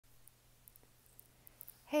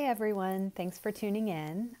Hey everyone, thanks for tuning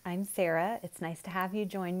in. I'm Sarah. It's nice to have you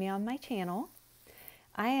join me on my channel.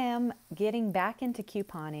 I am getting back into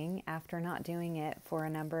couponing after not doing it for a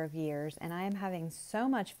number of years, and I am having so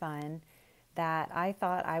much fun that I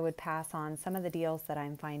thought I would pass on some of the deals that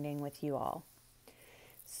I'm finding with you all.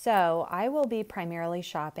 So I will be primarily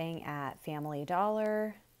shopping at Family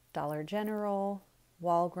Dollar, Dollar General,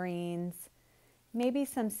 Walgreens, maybe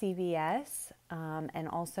some CVS, and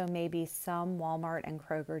also maybe some Walmart and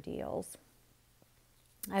Kroger deals.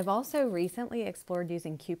 I've also recently explored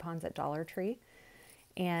using coupons at Dollar Tree,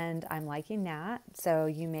 and I'm liking that. So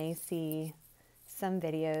you may see some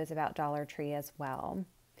videos about Dollar Tree as well.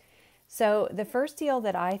 So the first deal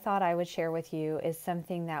that I thought I would share with you is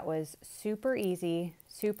something that was super easy,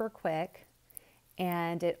 super quick,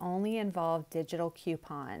 and it only involved digital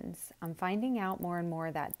coupons. I'm finding out more and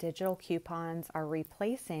more that digital coupons are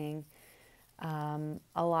replacing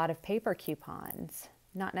a lot of paper coupons.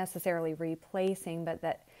 Not necessarily replacing, but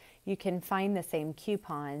that you can find the same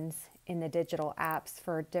coupons in the digital apps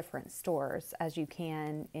for different stores as you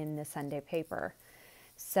can in the Sunday paper.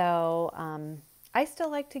 So I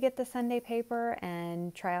still like to get the Sunday paper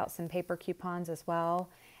and try out some paper coupons as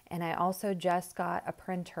well. And I also just got a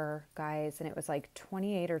printer, guys, and it was like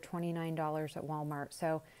 $28 or $29 at Walmart.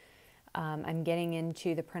 So I'm getting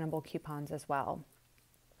into the printable coupons as well.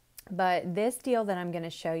 But this deal that I'm going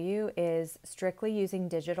to show you is strictly using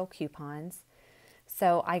digital coupons.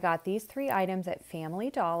 So I got these 3 items at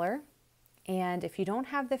Family Dollar. And if you don't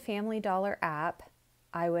have the Family Dollar app,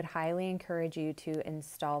 I would highly encourage you to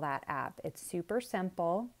install that app. It's super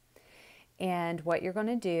simple. And what you're going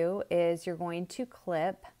to do is you're going to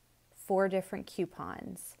clip 4 different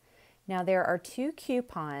coupons. Now there are 2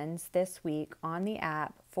 coupons this week on the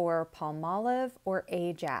app for Palmolive or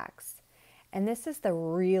Ajax. And this is the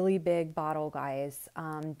really big bottle, guys,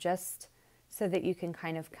 just so that you can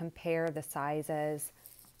kind of compare the sizes.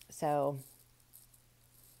 So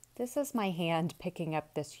this is my hand picking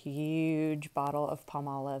up this huge bottle of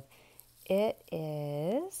Palmolive. It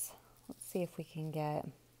is, let's see if we can get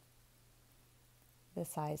the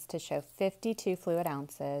size to show, 52 fluid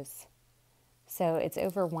ounces. So it's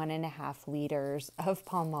over 1.5 liters of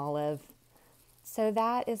Palmolive. So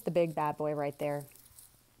that is the big bad boy right there.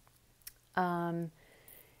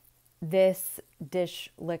 This dish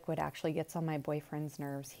liquid actually gets on my boyfriend's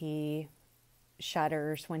nerves. He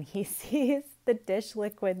shudders when he sees the dish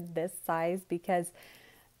liquid this size because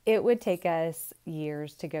it would take us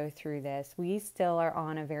years to go through this. We still are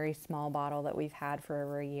on a very small bottle that we've had for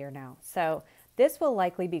over a year now. So this will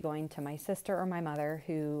likely be going to my sister or my mother,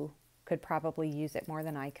 who could probably use it more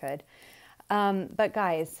than I could. But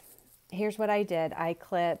guys, here's what I did. I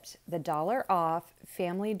clipped the $1 off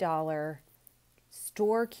Family Dollar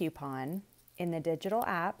store coupon in the digital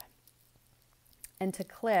app. And to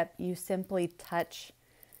clip, you simply touch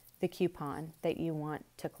the coupon that you want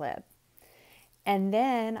to clip. And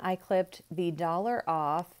then I clipped the $1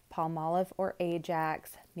 off Palmolive or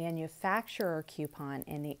Ajax manufacturer coupon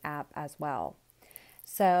in the app as well.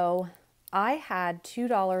 So I had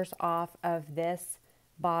 $2 off of this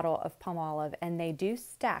bottle of Palmolive, and they do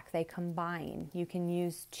stack, they combine. You can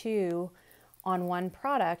use 2 on one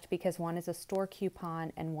product because one is a store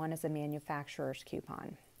coupon and one is a manufacturer's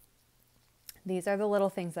coupon. These are the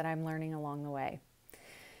little things that I'm learning along the way.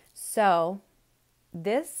 So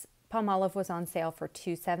this Palmolive was on sale for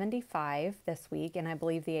 $2.75 this week, and I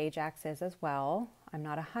believe the Ajax is as well. I'm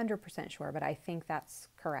not 100% sure, but I think that's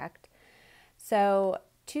correct. So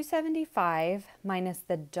 $2.75 minus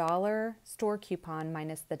the $1 store coupon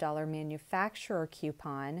minus the $1 manufacturer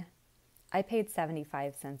coupon, I paid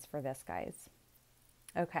 75 cents for this, guys.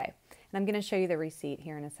 Okay, and I'm going to show you the receipt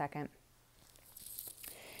here in a second.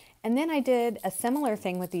 And then I did a similar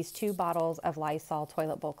thing with these 2 bottles of Lysol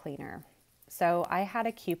toilet bowl cleaner. So I had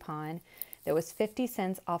a coupon that was 50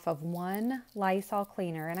 cents off of 1 Lysol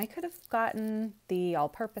cleaner, and I could have gotten the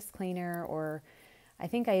all-purpose cleaner, or I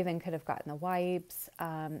think I even could have gotten the wipes,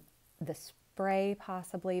 the spray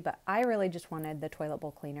possibly, but I really just wanted the toilet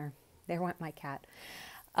bowl cleaner. There went my cat.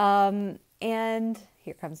 And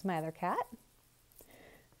here comes my other cat.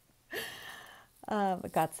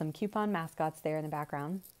 Got some coupon mascots there in the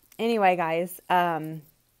background. Anyway, guys,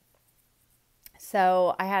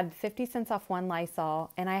 so I had 50 cents off 1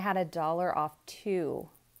 Lysol, and I had $1 off 2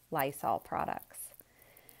 Lysol products.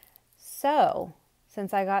 So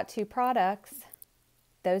since I got 2 products,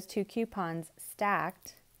 those 2 coupons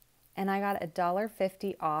stacked, and I got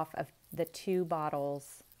 $1.50 off of the 2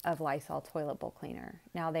 bottles of Lysol toilet bowl cleaner.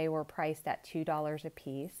 Now they were priced at $2 a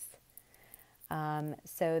piece.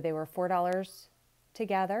 So they were $4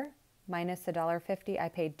 together minus $1.50. I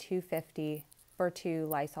paid $2.50 for 2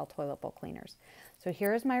 Lysol toilet bowl cleaners. So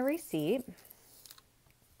here's my receipt.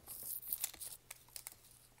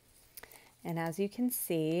 And as you can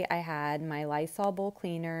see, I had my Lysol bowl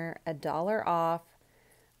cleaner, $1 off,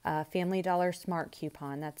 Family Dollar Smart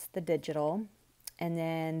coupon, that's the digital, and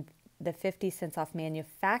then the 50 cents off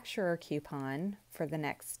manufacturer coupon for the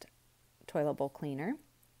next toilet bowl cleaner.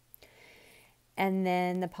 And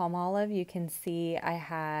then the Palmolive, you can see I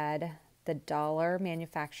had the $1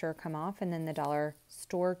 manufacturer come off and then the $1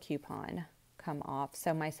 store coupon come off.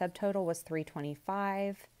 So my subtotal was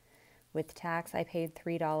 $3.25. With tax, I paid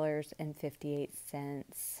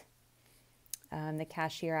 $3.58. The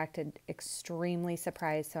cashier acted extremely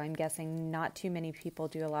surprised, so I'm guessing not too many people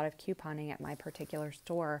do a lot of couponing at my particular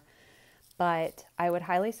store. But I would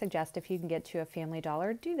highly suggest, if you can get to a Family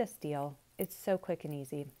Dollar, do this deal. It's so quick and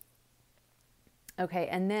easy. Okay,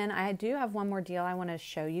 and then I do have one more deal I want to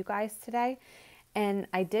show you guys today. And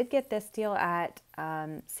I did get this deal at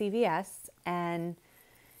CVS, and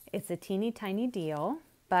it's a teeny tiny deal.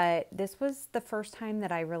 But this was the first time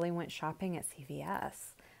that I really went shopping at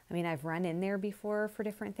CVS. I mean, I've run in there before for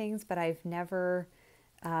different things, but I've never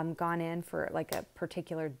gone in for like a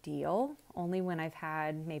particular deal, only when I've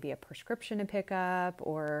had maybe a prescription to pick up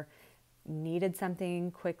or needed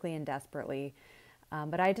something quickly and desperately.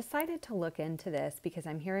 But I decided to look into this because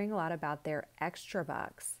I'm hearing a lot about their extra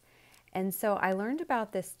bucks. And so I learned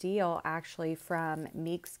about this deal actually from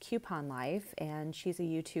Meek's Coupon Life, and she's a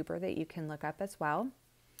YouTuber that you can look up as well.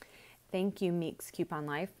 Thank you, Meek's Coupon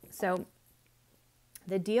Life. So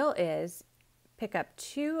the deal is pick up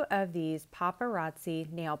 2 of these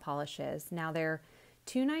paparazzi nail polishes. Now they're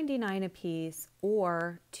 $2.99 a piece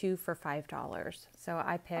or 2 for $5. So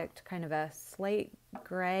I picked kind of a slate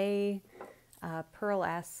gray,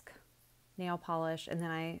 pearl-esque nail polish, and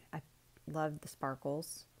then I love the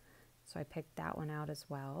sparkles. So I picked that one out as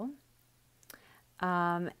well.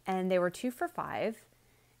 And they were 2 for $5.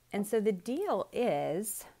 And so the deal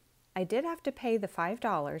is, I did have to pay the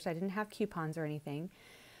 $5. I didn't have coupons or anything,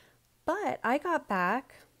 but I got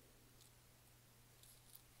back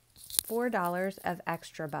 $4 of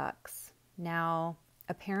extra bucks. Now,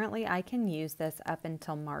 apparently I can use this up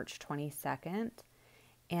until March 22nd,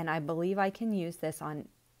 and I believe I can use this on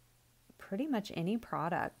pretty much any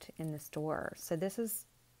product in the store. So this is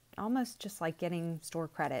almost just like getting store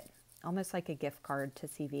credit, almost like a gift card to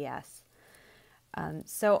CVS.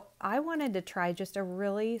 So I wanted to try just a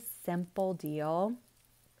really simple deal.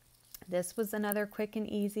 This was another quick and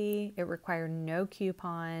easy. It required no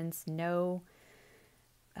coupons, no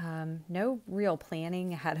real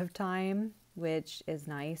planning ahead of time, which is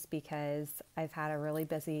nice because I've had a really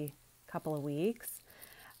busy couple of weeks.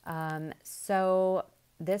 So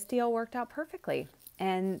this deal worked out perfectly.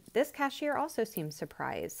 And this cashier also seemed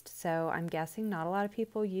surprised. So I'm guessing not a lot of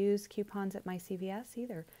people use coupons at my CVS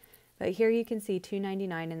either. But here you can see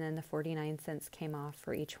 $2.99, and then the 49 cents came off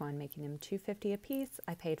for each one, making them $2.50 a piece.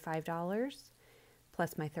 I paid $5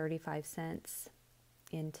 plus my 35 cents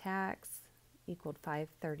in tax equaled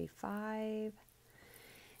 $5.35.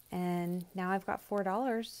 And now I've got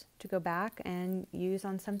 $4 to go back and use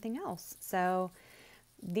on something else. So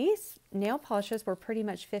these nail polishes were pretty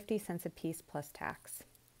much 50 cents a piece plus tax.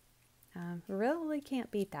 Really can't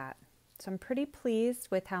beat that. So I'm pretty pleased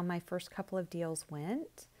with how my first couple of deals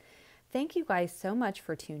went. Thank you guys so much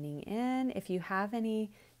for tuning in. If you have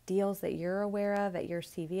any deals that you're aware of at your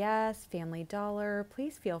CVS, Family Dollar,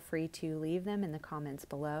 please feel free to leave them in the comments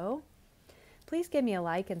below. Please give me a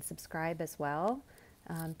like and subscribe as well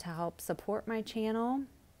to help support my channel.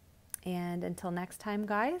 And until next time,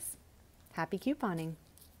 guys, happy couponing.